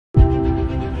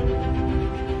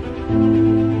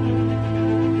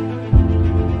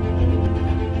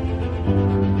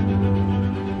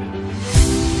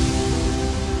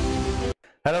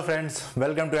friends,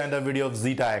 welcome to another video of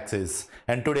Zeta Axis,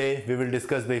 and today we will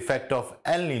discuss the effect of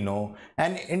El Nino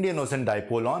and Indian Ocean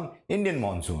Dipole on Indian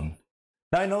monsoon.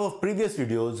 Now in our previous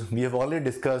videos, we have already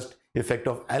discussed effect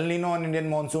of El Nino on Indian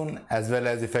monsoon as well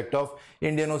as effect of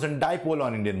Indian Ocean Dipole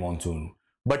on Indian monsoon.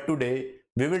 But today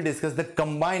we will discuss the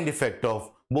combined effect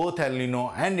of both El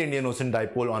Nino and Indian Ocean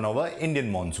Dipole on our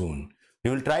Indian monsoon.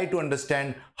 We will try to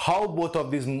understand how both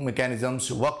of these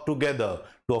mechanisms work together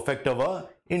to affect our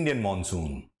Indian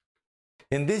monsoon.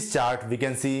 In this chart, we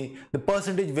can see the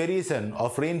percentage variation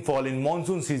of rainfall in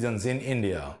monsoon seasons in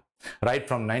India, right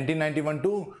from 1991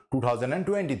 to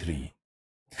 2023.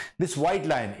 This white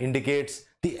line indicates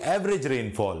the average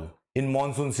rainfall in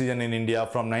monsoon season in India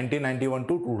from 1991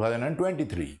 to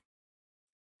 2023.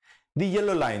 The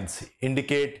yellow lines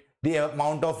indicate the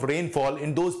amount of rainfall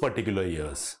in those particular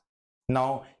years.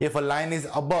 Now, if a line is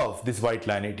above this white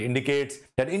line, it indicates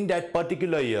that in that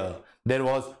particular year, there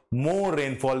was more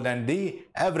rainfall than the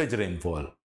average rainfall.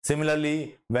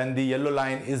 Similarly, when the yellow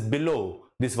line is below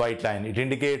this white line, it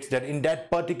indicates that in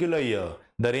that particular year,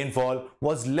 the rainfall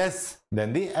was less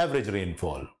than the average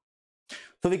rainfall.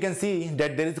 So we can see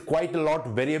that there is quite a lot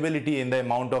of variability in the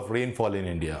amount of rainfall in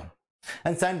India.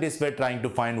 And scientists were trying to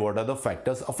find what are the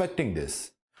factors affecting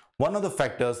this. One of the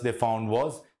factors they found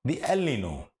was the El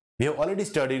Nino. We have already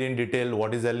studied in detail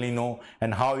what is El Nino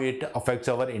and how it affects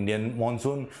our Indian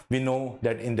monsoon. We know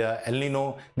that in the El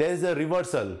Nino, there is a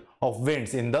reversal of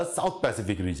winds in the South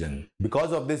Pacific region.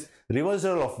 Because of this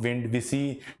reversal of wind, we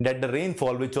see that the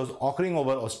rainfall which was occurring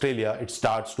over Australia, it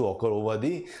starts to occur over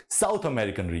the South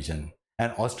American region.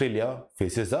 And Australia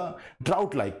faces a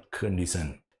drought-like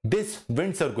condition. This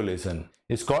wind circulation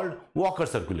is called Walker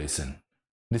circulation.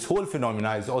 This whole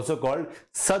phenomena is also called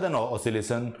Southern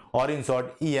Oscillation, or in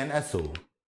short ENSO.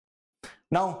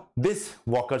 Now this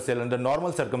Walker cell under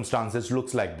normal circumstances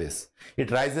looks like this. It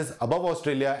rises above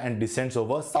Australia and descends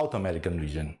over South American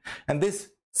region. And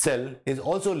this cell is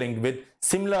also linked with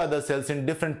similar other cells in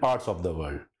different parts of the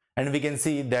world. And we can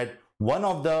see that one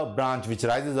of the branch which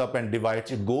rises up and divides,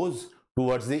 it goes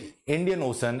towards the Indian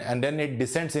Ocean and then it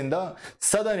descends in the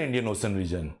Southern Indian Ocean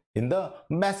region, in the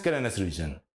Mascarenes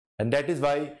region. And that is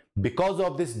why, because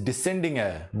of this descending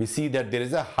air, we see that there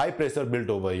is a high pressure built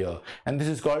over here, and this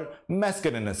is called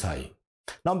Mascarenes high.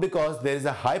 Now because there is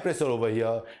a high pressure over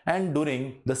here, and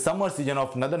during the summer season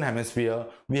of northern hemisphere,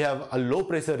 we have a low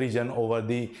pressure region over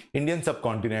the Indian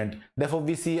subcontinent. Therefore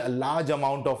we see a large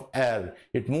amount of air.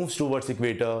 It moves towards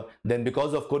equator, then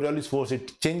because of Coriolis force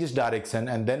it changes direction,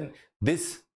 and then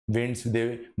this winds,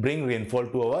 they bring rainfall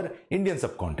to our Indian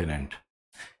subcontinent.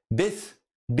 This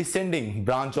descending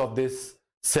branch of this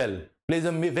cell plays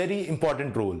a very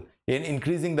important role in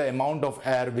increasing the amount of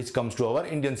air which comes to our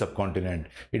Indian subcontinent.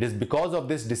 It is because of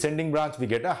this descending branch we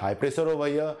get a high pressure over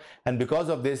here, and because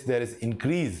of this there is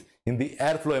increase in the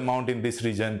airflow amount in this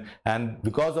region, and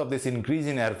because of this increase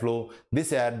in airflow,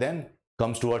 this air then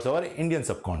comes towards our Indian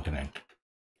subcontinent.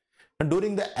 And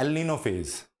during the El Nino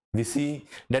phase, we see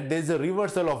that there is a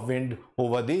reversal of wind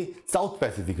over the South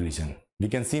Pacific region. We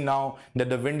can see now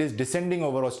that the wind is descending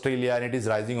over Australia and it is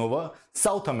rising over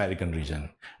South American region.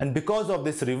 And because of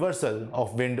this reversal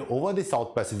of wind over the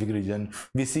South Pacific region,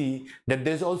 we see that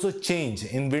there is also change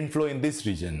in wind flow in this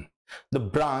region. The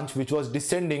branch which was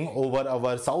descending over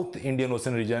our South Indian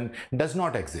Ocean region does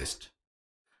not exist.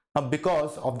 Now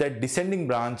because of that descending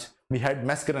branch, we had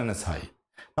Mascarenes high.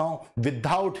 Now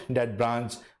without that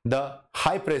branch, the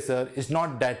high pressure is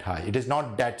not that high, it is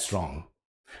not that strong.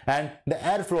 And the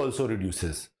airflow also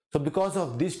reduces. So because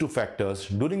of these two factors,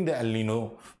 during the El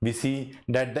Nino, we see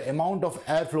that the amount of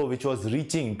airflow which was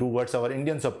reaching towards our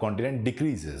Indian subcontinent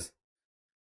decreases.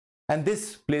 And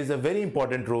this plays a very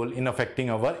important role in affecting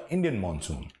our Indian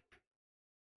monsoon.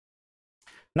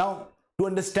 Now, to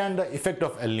understand the effect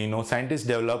of El Nino, scientists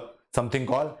developed something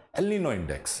called Elnino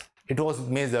Index. It was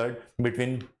measured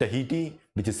between Tahiti,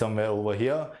 which is somewhere over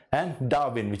here, and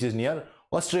Darwin, which is near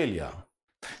Australia.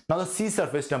 Now the sea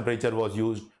surface temperature was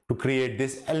used to create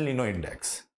this El Nino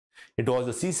Index. It was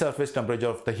the sea surface temperature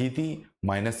of Tahiti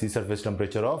minus sea surface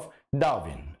temperature of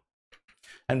Darwin.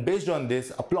 And based on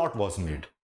this, a plot was made.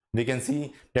 We can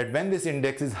see that when this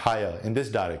index is higher in this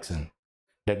direction,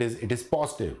 that is, it is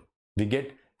positive, we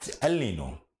get El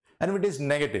Nino. And if it is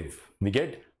negative, we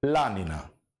get La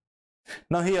Nina.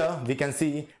 Now here we can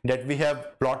see that we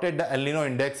have plotted the El Nino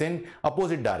index in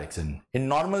opposite direction. In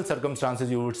normal circumstances,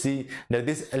 you would see that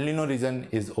this El Nino region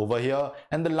is over here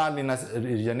and the La Nina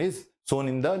region is shown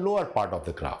in the lower part of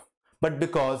the graph. But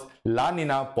because La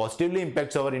Nina positively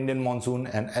impacts our Indian monsoon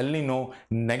and El Nino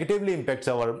negatively impacts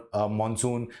our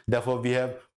monsoon, therefore we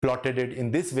have plotted it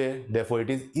in this way, therefore it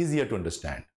is easier to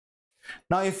understand.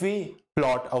 Now if we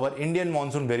plot our Indian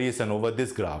monsoon variation over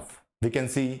this graph, we can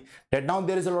see that now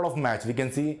there is a lot of match. We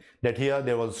can see that here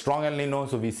there was strong El Nino,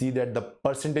 so we see that the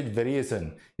percentage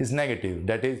variation is negative.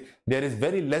 That is, there is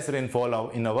very less rainfall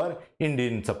in our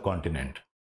Indian subcontinent.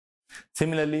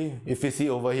 Similarly, if we see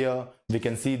over here, we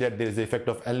can see that there is the effect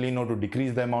of El Nino to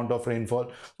decrease the amount of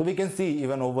rainfall. So we can see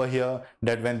even over here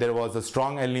that when there was a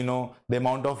strong El Nino, the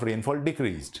amount of rainfall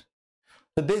decreased.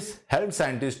 So this helps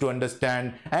scientists to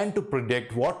understand and to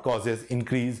predict what causes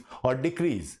increase or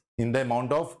decrease in the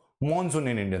amount of monsoon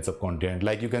in Indian subcontinent.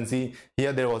 Like you can see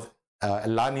here there was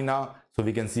La Nina, so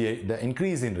we can see the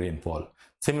increase in rainfall.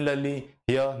 Similarly,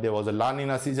 here there was a La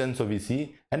Nina season, so we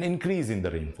see an increase in the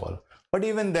rainfall. But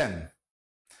even then,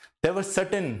 there were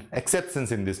certain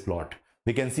exceptions in this plot.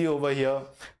 We can see over here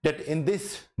that in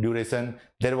this duration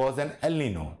there was an El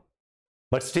Nino,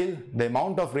 but still the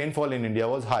amount of rainfall in India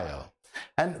was higher.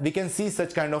 And we can see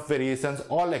such kind of variations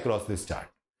all across this chart.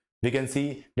 We can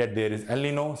see that there is El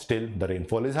Nino, still the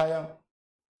rainfall is higher.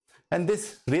 And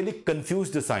this really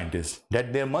confused the scientists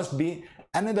that there must be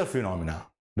another phenomena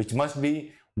which must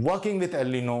be working with El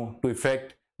Nino to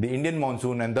affect the Indian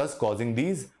monsoon and thus causing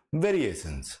these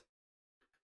variations.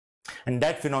 And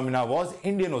that phenomena was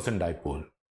Indian Ocean Dipole.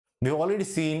 We have already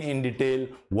seen in detail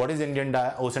what is Indian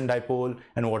Ocean Dipole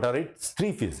and what are its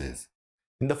three phases.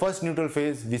 In the first neutral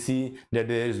phase, we see that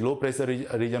there is low pressure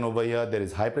region over here, there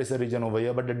is high pressure region over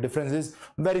here, but the difference is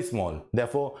very small.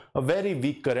 Therefore, a very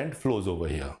weak current flows over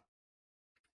here.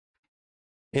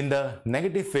 In the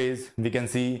negative phase, we can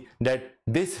see that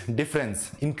this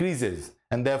difference increases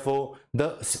and therefore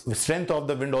the strength of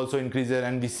the wind also increases,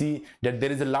 and we see that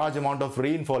there is a large amount of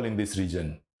rainfall in this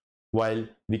region. While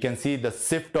we can see the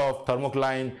shift of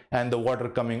thermocline and the water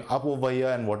coming up over here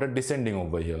and water descending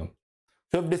over here.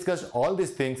 So we've discussed all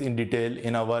these things in detail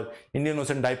in our Indian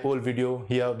Ocean Dipole video.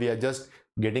 Here we are just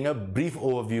getting a brief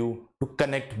overview to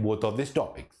connect both of these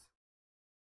topics.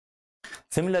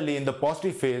 Similarly, in the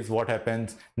positive phase, what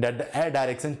happens that the air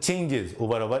direction changes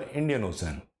over our Indian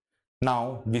Ocean.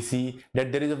 Now we see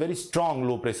that there is a very strong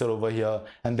low pressure over here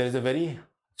and there is a very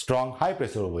strong high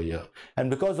pressure over here, and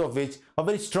because of which a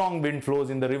very strong wind flows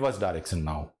in the reverse direction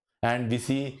now, and we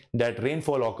see that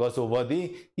rainfall occurs over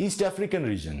the East African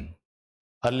region.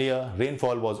 Earlier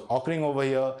rainfall was occurring over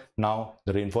here, now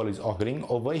the rainfall is occurring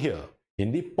over here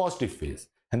in the positive phase,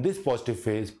 and this positive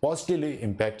phase positively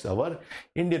impacts our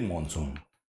Indian monsoon.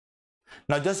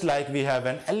 Now just like we have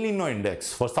an El Nino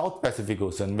Index for South Pacific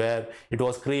Ocean, where it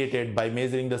was created by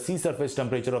measuring the sea surface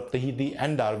temperature of Tahiti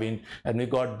and Darwin, and we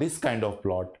got this kind of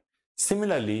plot.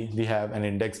 Similarly, we have an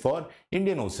index for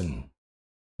Indian Ocean.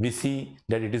 We see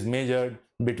that it is measured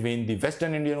between the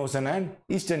Western Indian Ocean and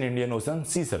Eastern Indian Ocean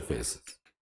sea surface.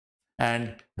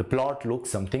 And the plot looks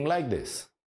something like this,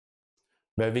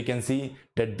 where we can see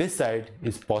that this side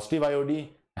is positive IOD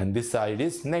and this side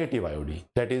is negative IOD.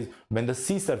 That is, when the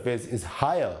sea surface is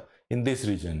higher in this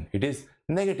region, it is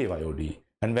negative IOD,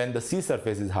 and when the sea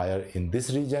surface is higher in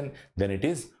this region, then it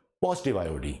is positive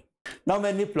IOD. Now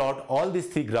when we plot all these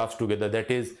three graphs together, that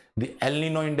is the El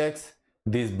Nino Index,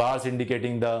 these bars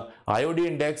indicating the IOD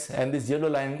index, and this yellow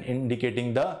line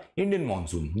indicating the Indian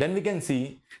monsoon, then we can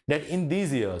see that in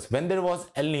these years when there was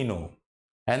El Nino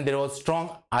and there was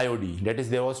strong IOD, that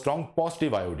is there was strong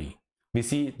positive IOD, we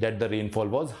see that the rainfall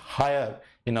was higher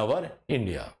in our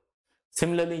India.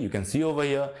 Similarly, you can see over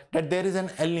here that there is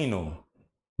an El Nino,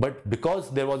 but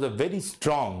because there was a very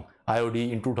strong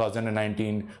IOD in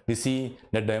 2019, we see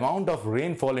that the amount of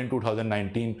rainfall in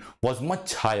 2019 was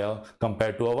much higher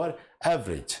compared to our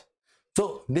average.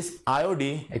 So this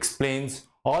IOD explains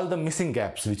all the missing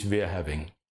gaps which we are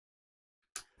having.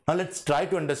 Now let's try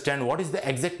to understand what is the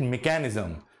exact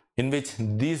mechanism in which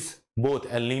these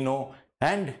both El Nino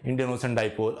and Indian Ocean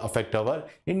Dipole affect our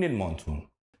Indian monsoon.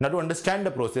 Now to understand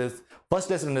the process, first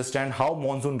let's understand how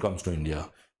monsoon comes to India.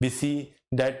 We see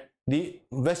that the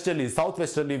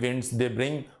southwesterly winds, they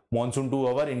bring monsoon to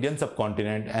our Indian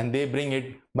subcontinent, and they bring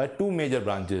it by two major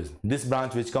branches. This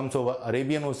branch which comes over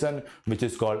Arabian Ocean, which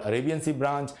is called Arabian Sea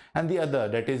branch, and the other,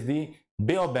 that is the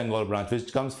Bay of Bengal branch,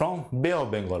 which comes from Bay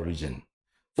of Bengal region.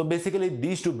 So basically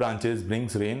these two branches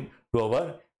brings rain to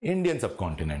our Indian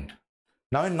subcontinent.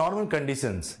 Now in normal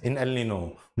conditions in El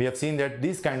Nino, we have seen that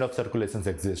these kind of circulations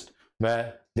exist,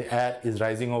 where the air is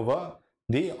rising over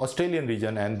the Australian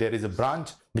region and there is a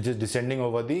branch which is descending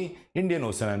over the Indian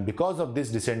Ocean, and because of this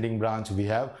descending branch we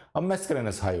have a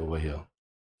mascarenhas high over here.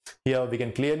 Here we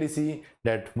can clearly see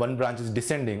that one branch is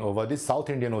descending over the South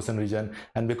Indian Ocean region,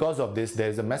 and because of this there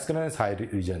is a mascarenhas high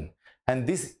region, and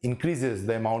this increases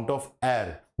the amount of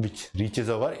air which reaches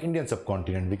our Indian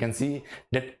subcontinent. We can see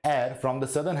that air from the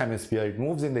southern hemisphere, it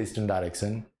moves in the eastern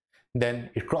direction. then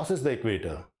it crosses the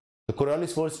equator. The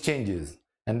Coriolis force changes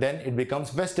and then it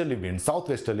becomes westerly winds,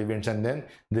 southwesterly winds, and then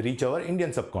they reach our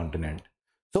Indian subcontinent.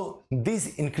 So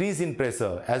this increase in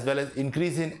pressure as well as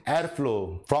increase in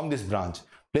airflow from this branch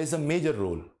plays a major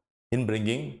role in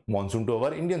bringing monsoon to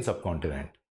our Indian subcontinent.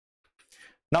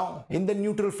 Now in the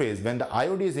neutral phase, when the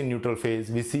IOD is in neutral phase,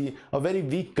 we see a very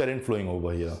weak current flowing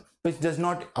over here, which does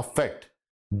not affect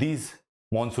these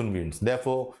monsoon winds.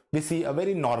 Therefore, we see a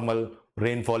very normal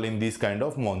rainfall in these kind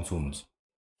of monsoons.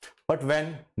 But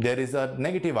when there is a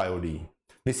negative IOD,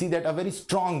 we see that a very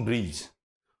strong breeze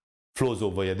flows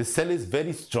over here. This cell is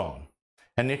very strong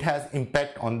and it has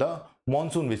impact on the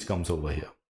monsoon which comes over here.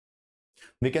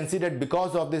 We can see that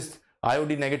because of this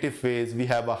IOD negative phase, we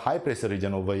have a high pressure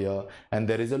region over here and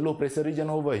there is a low pressure region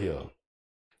over here.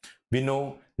 We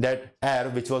know that air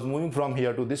which was moving from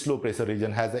here to this low pressure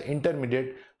region has an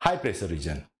intermediate high pressure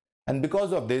region, and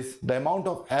because of this the amount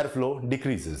of airflow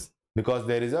decreases because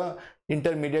there is a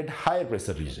intermediate higher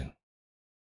pressure region.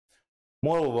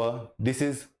 Moreover, this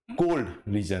is cold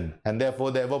region and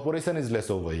therefore the evaporation is less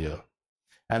over here,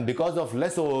 and because of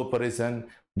less evaporation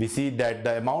we see that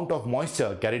the amount of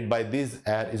moisture carried by this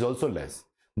air is also less.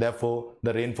 Therefore,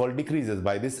 the rainfall decreases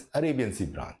by this Arabian Sea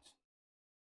branch.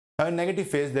 Now in negative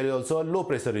phase there is also a low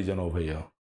pressure region over here,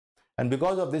 and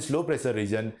because of this low pressure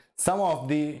region, some of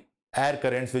the air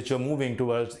currents which are moving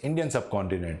towards Indian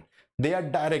subcontinent, they are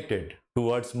directed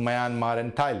towards Myanmar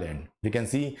and Thailand. We can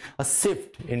see a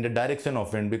shift in the direction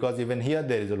of wind because even here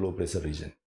there is a low pressure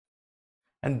region,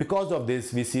 and because of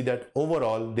this we see that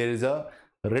overall there is a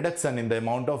reduction in the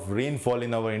amount of rainfall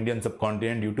in our Indian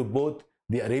subcontinent due to both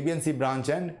the Arabian Sea branch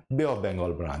and Bay of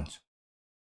Bengal branch.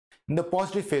 In the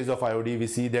positive phase of IOD, we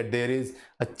see that there is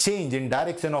a change in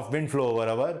direction of wind flow over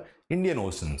our Indian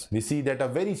oceans. We see that a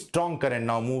very strong current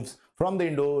now moves from the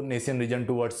Indonesian region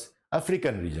towards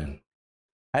African region.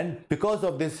 And because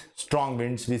of this strong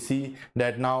winds, we see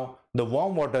that now the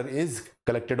warm water is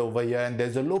collected over here and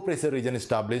there's a low pressure region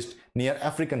established near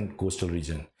African coastal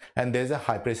region, and there's a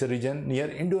high pressure region near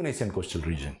Indonesian coastal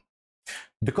region.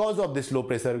 Because of this low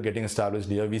pressure getting established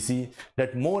here, we see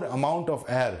that more amount of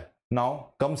air now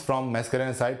comes from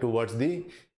Mascarenes side towards the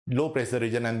low pressure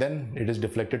region and then it is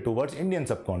deflected towards Indian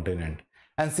subcontinent.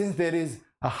 And since there is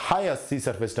a higher sea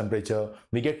surface temperature,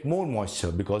 we get more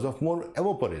moisture because of more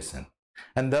evaporation,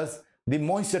 and thus the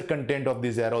moisture content of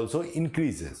this air also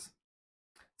increases.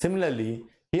 Similarly,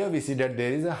 here we see that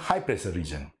there is a high pressure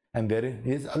region and there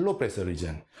is a low pressure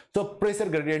region. So pressure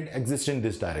gradient exists in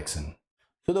this direction.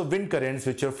 So the wind currents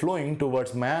which are flowing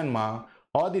towards Myanmar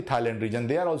or the Thailand region,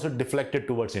 they are also deflected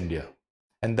towards India,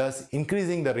 and thus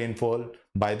increasing the rainfall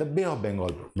by the Bay of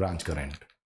Bengal branch current.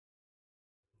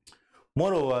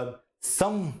 Moreover,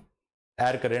 some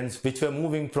air currents which were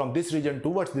moving from this region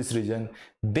towards this region,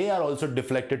 they are also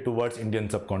deflected towards Indian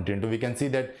subcontinent. We can see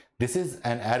that this is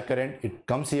an air current, it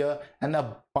comes here and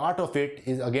a part of it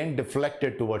is again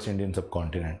deflected towards Indian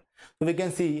subcontinent. So we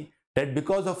can see that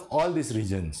because of all these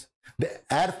regions, the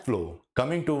airflow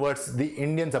coming towards the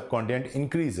Indian subcontinent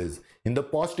increases in the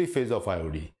positive phase of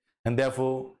IOD, and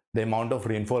therefore the amount of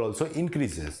rainfall also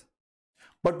increases.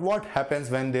 But what happens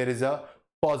when there is a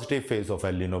positive phase of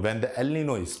Elnino, when the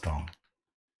Elnino is strong?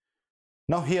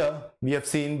 Now here we have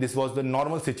seen this was the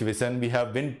normal situation. We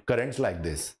have wind currents like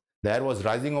this. The air was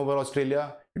rising over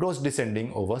Australia, it was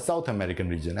descending over South American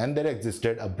region, and there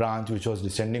existed a branch which was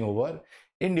descending over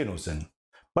Indian Ocean.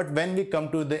 But when we come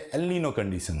to the Elnino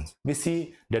conditions, we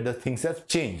see that the things have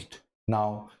changed.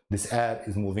 Now this air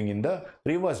is moving in the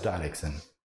reverse direction.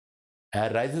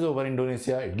 Air rises over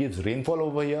Indonesia, it gives rainfall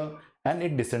over here, and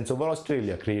it descends over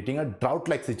Australia, creating a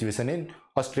drought-like situation in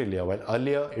Australia, while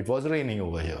earlier it was raining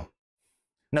over here.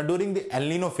 Now during the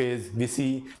Elnino phase, we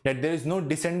see that there is no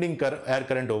descending air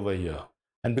current over here,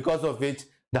 and because of which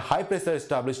the high pressure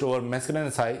established over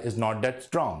Mascarenes High is not that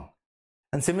strong.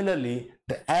 And similarly,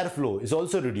 the airflow is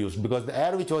also reduced because the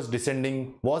air which was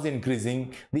descending was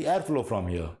increasing the airflow from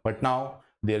here. But now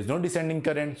there is no descending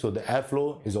current, so the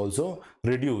airflow is also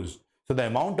reduced. So the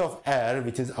amount of air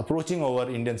which is approaching over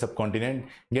Indian subcontinent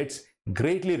gets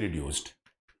greatly reduced.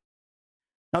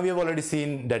 Now we have already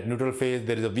seen that neutral phase,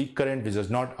 there is a weak current which does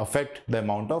not affect the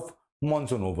amount of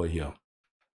monsoon over here.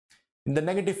 In the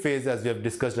negative phase, as we have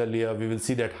discussed earlier, we will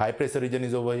see that high pressure region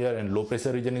is over here and low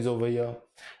pressure region is over here.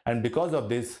 And because of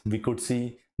this, we could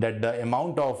see that the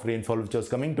amount of rainfall which was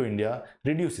coming to India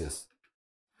reduces.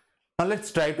 Now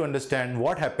let's try to understand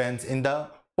what happens in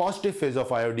the positive phase of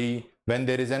IOD when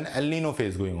there is an Elnino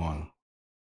phase going on.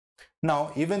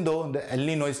 Now, even though the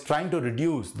Elnino is trying to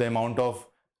reduce the amount of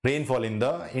rainfall in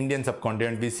the Indian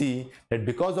subcontinent, we see that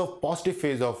because of positive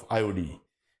phase of IOD,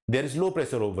 there is low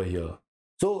pressure over here.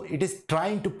 So it is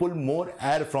trying to pull more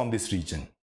air from this region,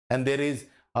 and there is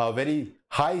a very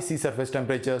high sea surface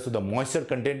temperature, so the moisture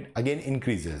content again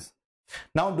increases.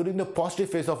 Now during the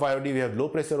positive phase of IOD, we have low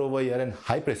pressure over here and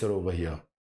high pressure over here,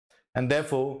 and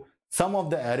therefore some of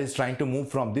the air is trying to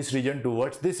move from this region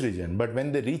towards this region, but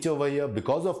when they reach over here,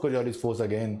 because of Coriolis force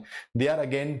again, they are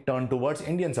again turned towards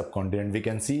Indian subcontinent. We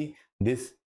can see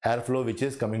this airflow which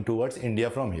is coming towards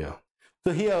India from here.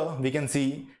 So here we can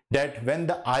see that when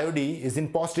the IOD is in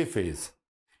positive phase,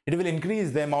 it will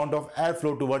increase the amount of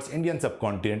airflow towards Indian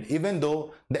subcontinent even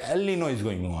though the El Nino is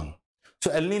going on. So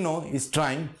El Nino is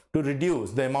trying to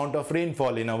reduce the amount of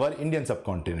rainfall in our Indian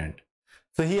subcontinent.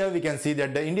 So here we can see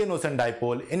that the Indian Ocean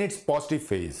Dipole in its positive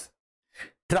phase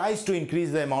tries to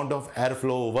increase the amount of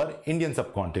airflow over Indian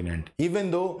subcontinent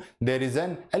even though there is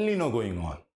an El Nino going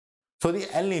on. So the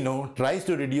El Nino tries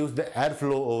to reduce the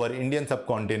airflow over Indian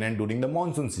subcontinent during the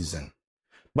monsoon season.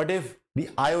 But if the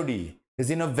IOD is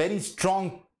in a very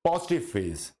strong positive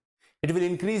phase, it will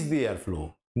increase the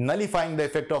airflow, nullifying the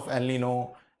effect of El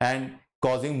Nino and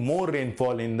causing more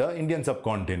rainfall in the Indian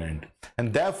subcontinent.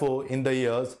 And therefore, in the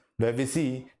years where we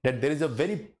see that there is a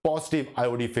very positive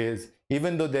IOD phase,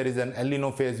 even though there is an El Nino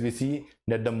phase, we see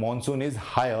that the monsoon is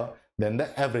higher than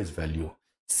the average value.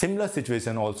 Similar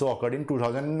situation also occurred in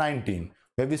 2019,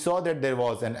 where we saw that there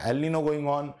was an El Nino going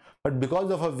on, but because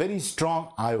of a very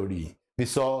strong IOD, we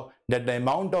saw that the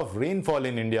amount of rainfall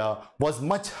in India was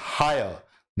much higher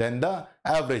than the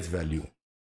average value.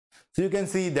 So you can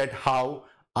see that how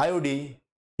IOD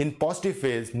in positive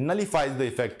phase nullifies the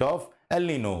effect of El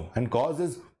Nino and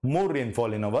causes more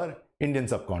rainfall in our Indian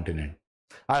subcontinent.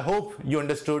 I hope you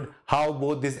understood how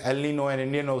both this El Nino and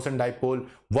Indian Ocean Dipole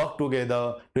work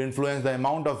together to influence the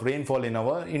amount of rainfall in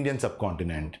our Indian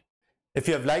subcontinent. If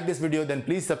you have liked this video, then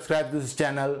please subscribe to this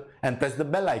channel and press the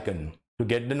bell icon to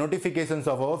get the notifications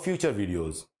of our future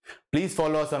videos. Please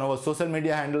follow us on our social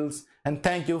media handles, and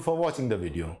thank you for watching the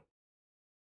video.